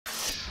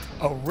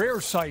A rare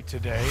sight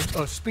today,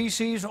 a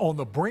species on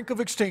the brink of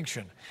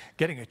extinction,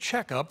 getting a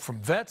checkup from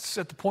vets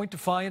at the Point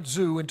Defiance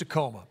Zoo in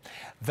Tacoma.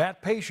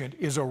 That patient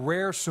is a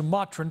rare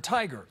Sumatran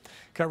tiger.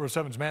 KIRO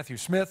 7's Matthew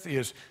Smith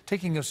is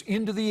taking us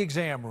into the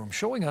exam room,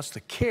 showing us the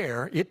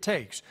care it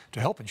takes to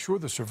help ensure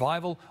the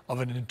survival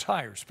of an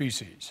entire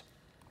species.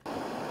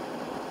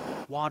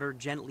 Water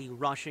gently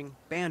rushing,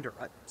 Bander,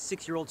 a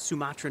 6-year-old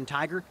Sumatran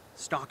tiger,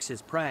 stalks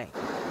his prey.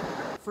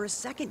 For a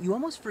second, you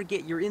almost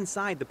forget you're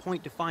inside the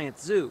Point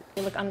Defiance Zoo.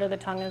 You look under the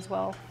tongue as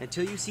well.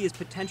 Until you see his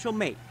potential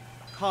mate,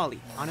 a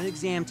collie, on an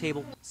exam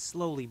table,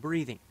 slowly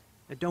breathing.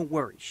 Now, don't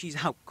worry,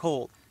 she's out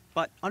cold,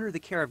 but under the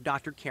care of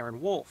Dr.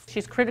 Karen Wolf.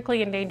 She's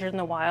critically endangered in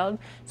the wild,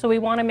 so we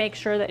want to make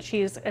sure that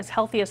she's as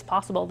healthy as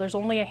possible. There's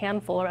only a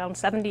handful, around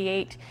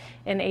 78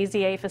 in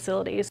AZA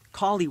facilities.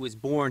 Collie was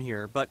born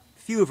here, but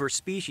few of her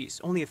species,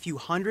 only a few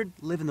hundred,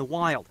 live in the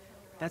wild.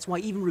 That's why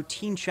even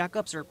routine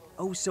checkups are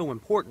oh so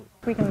important.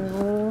 We can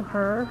move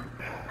her,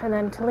 and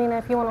then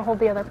Talina, if you want to hold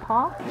the other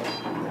paw.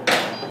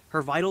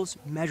 Her vitals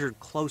measured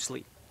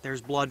closely. There's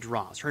blood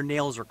draws, her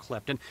nails are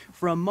clipped, and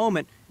for a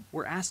moment,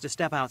 we're asked to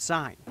step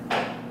outside.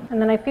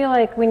 And then I feel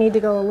like we need to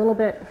go a little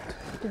bit.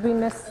 Did we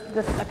miss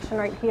this section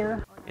right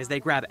here? As they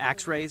grab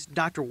x-rays,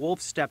 Dr. Wolf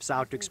steps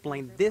out to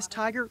explain this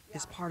tiger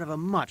is part of a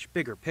much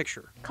bigger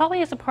picture.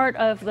 Collie is a part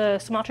of the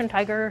Sumatran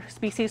tiger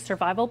species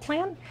survival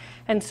plan,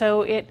 and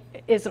so it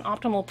is an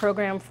optimal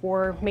program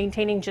for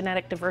maintaining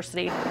genetic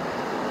diversity.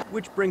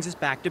 Which brings us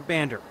back to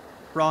Bander.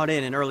 Brought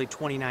in early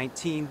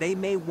 2019, they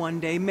may one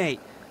day mate,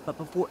 but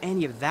before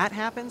any of that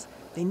happens,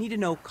 they need to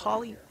know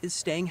Collie is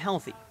staying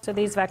healthy. So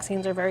these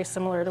vaccines are very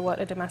similar to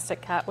what a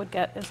domestic cat would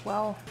get as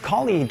well.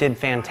 Collie did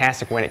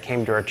fantastic when it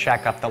came to her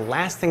checkup. The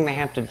last thing they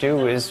have to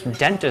do is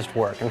dentist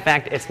work. In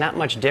fact, it's not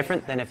much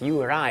different than if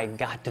you or I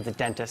got to the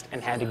dentist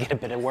and had to get a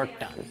bit of work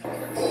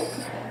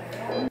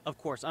done. Of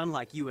course,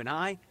 unlike you and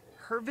I,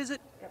 her visit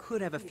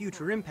could have a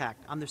future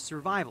impact on the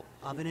survival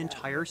of an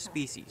entire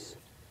species.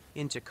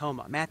 In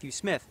Tacoma, Matthew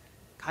Smith,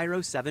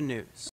 KIRO 7 News.